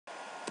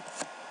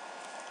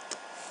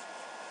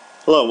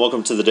Hello and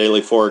welcome to the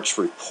Daily Forex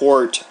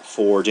Report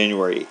for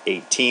January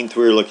 18th.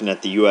 We're looking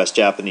at the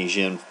US-Japanese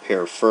yen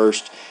pair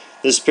first.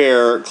 This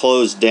pair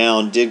closed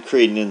down, did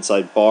create an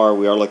inside bar.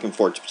 We are looking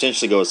for it to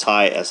potentially go as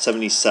high as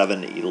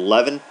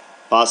 77.11,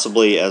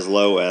 possibly as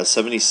low as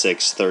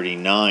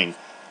 76.39.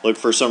 Look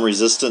for some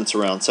resistance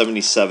around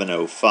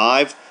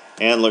 77.05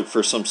 and look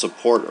for some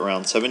support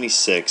around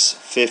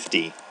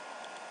 76.50.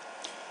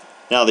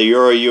 Now the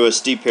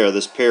Euro-USD pair,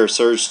 this pair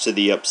surged to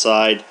the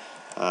upside.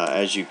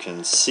 As you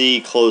can see,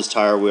 closed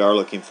higher. We are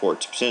looking for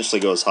it to potentially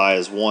go as high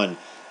as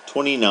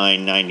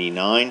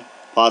 129.99,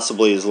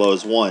 possibly as low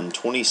as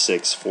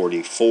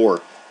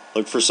 126.44.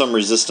 Look for some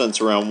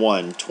resistance around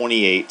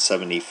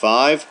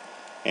 128.75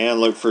 and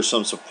look for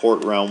some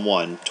support around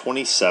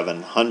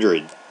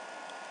 12700.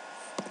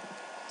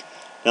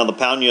 Now the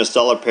pound US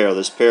dollar pair,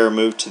 this pair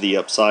moved to the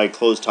upside,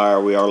 closed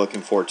higher. We are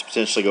looking for it to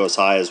potentially go as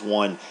high as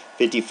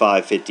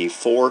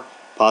 155.54,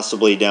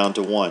 possibly down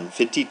to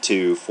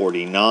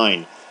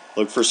 152.49.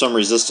 Look for some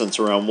resistance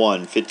around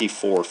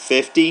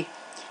 154.50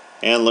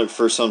 and look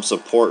for some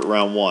support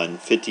around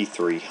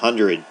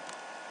 15300.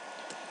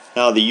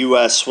 Now the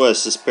US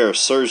Swiss, this pair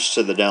surged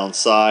to the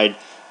downside,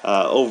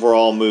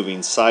 overall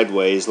moving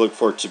sideways. Look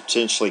for it to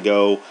potentially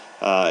go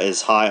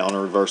as high on a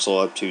reversal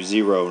up to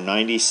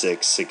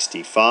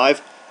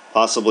 0.9665,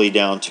 possibly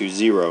down to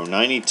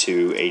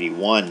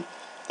 0.9281.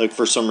 Look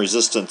for some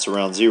resistance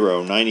around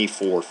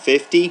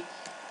 0.9450.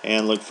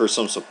 and look for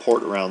some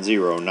support around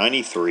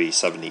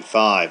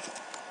 0.9375.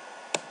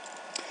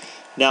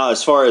 Now,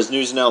 as far as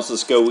news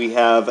analysis go, we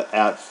have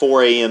at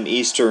 4 a.m.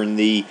 Eastern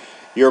the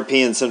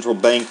European Central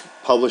Bank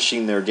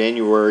publishing their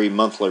January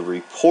monthly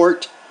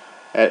report.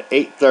 At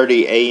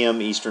 8:30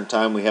 a.m. Eastern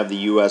Time, we have the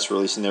U.S.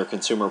 releasing their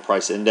Consumer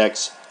Price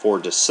Index for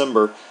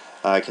December.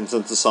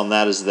 Consensus on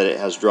that is that it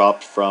has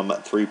dropped from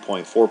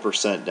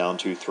 3.4% down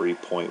to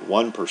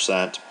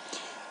 3.1%.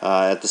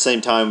 At the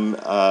same time,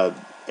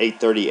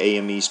 8:30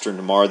 a.m. Eastern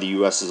tomorrow, the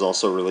U.S. is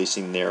also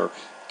releasing their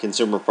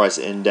Consumer Price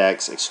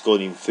Index,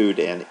 excluding food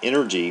and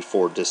energy,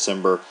 for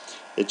December.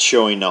 It's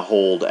showing a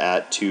hold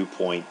at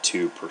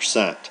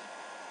 2.2%.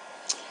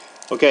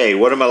 Okay,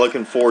 what am I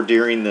looking for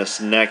during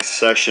this next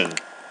session?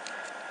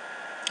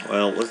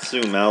 Well, let's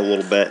zoom out a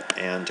little bit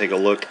and take a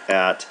look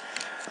at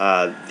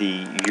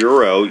the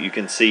euro. You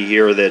can see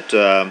here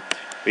that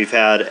we've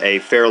had a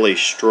fairly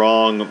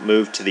strong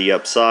move to the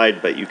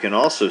upside, but you can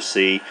also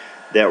see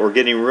that we're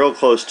getting real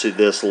close to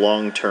this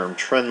long-term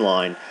trend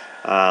line.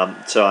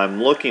 So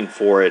I'm looking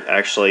for it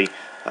actually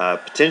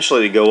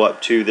potentially to go up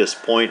to this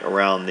point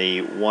around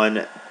the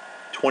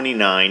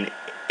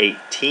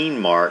 129.18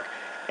 mark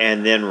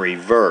and then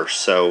reverse.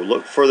 So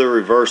look for the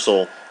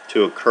reversal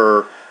to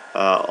occur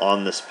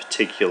on this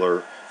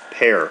particular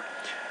pair.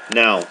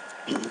 Now,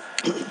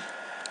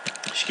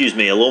 excuse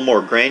me, a little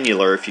more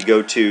granular, if you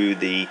go to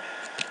the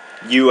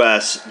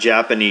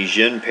US-Japanese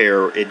yen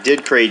pair, it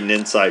did create an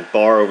inside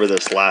bar over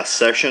this last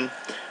session.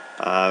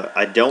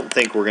 I don't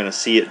think we're going to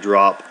see it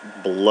drop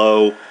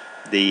below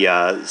the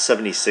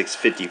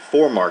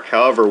 76.54 mark.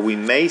 However, we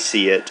may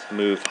see it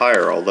move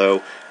higher,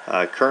 although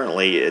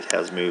currently it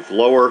has moved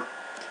lower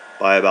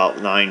by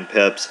about 9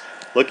 pips.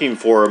 Looking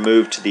for a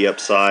move to the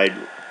upside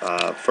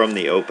from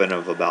the open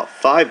of about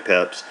 5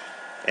 pips,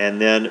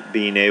 and then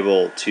being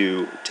able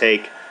to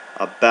take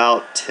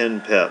about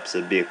 10 pips.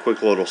 It'd be a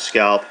quick little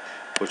scalp,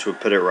 which would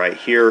put it right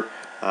here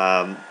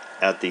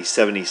at the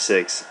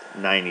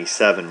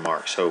 76.97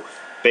 mark. So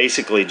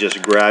basically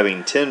just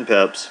grabbing 10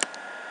 pips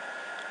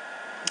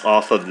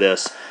off of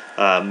this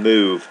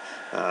move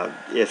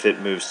if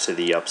it moves to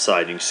the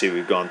upside. You can see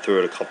we've gone through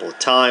it a couple of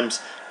times.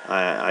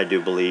 I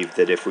do believe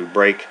that if we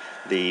break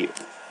the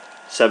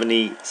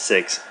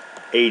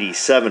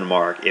 76.87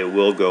 mark, it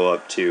will go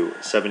up to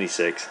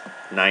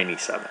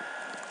 76.97.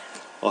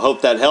 Well, I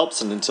hope that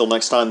helps, and until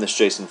next time, this is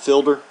Jason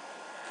Fielder.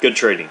 Good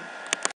trading.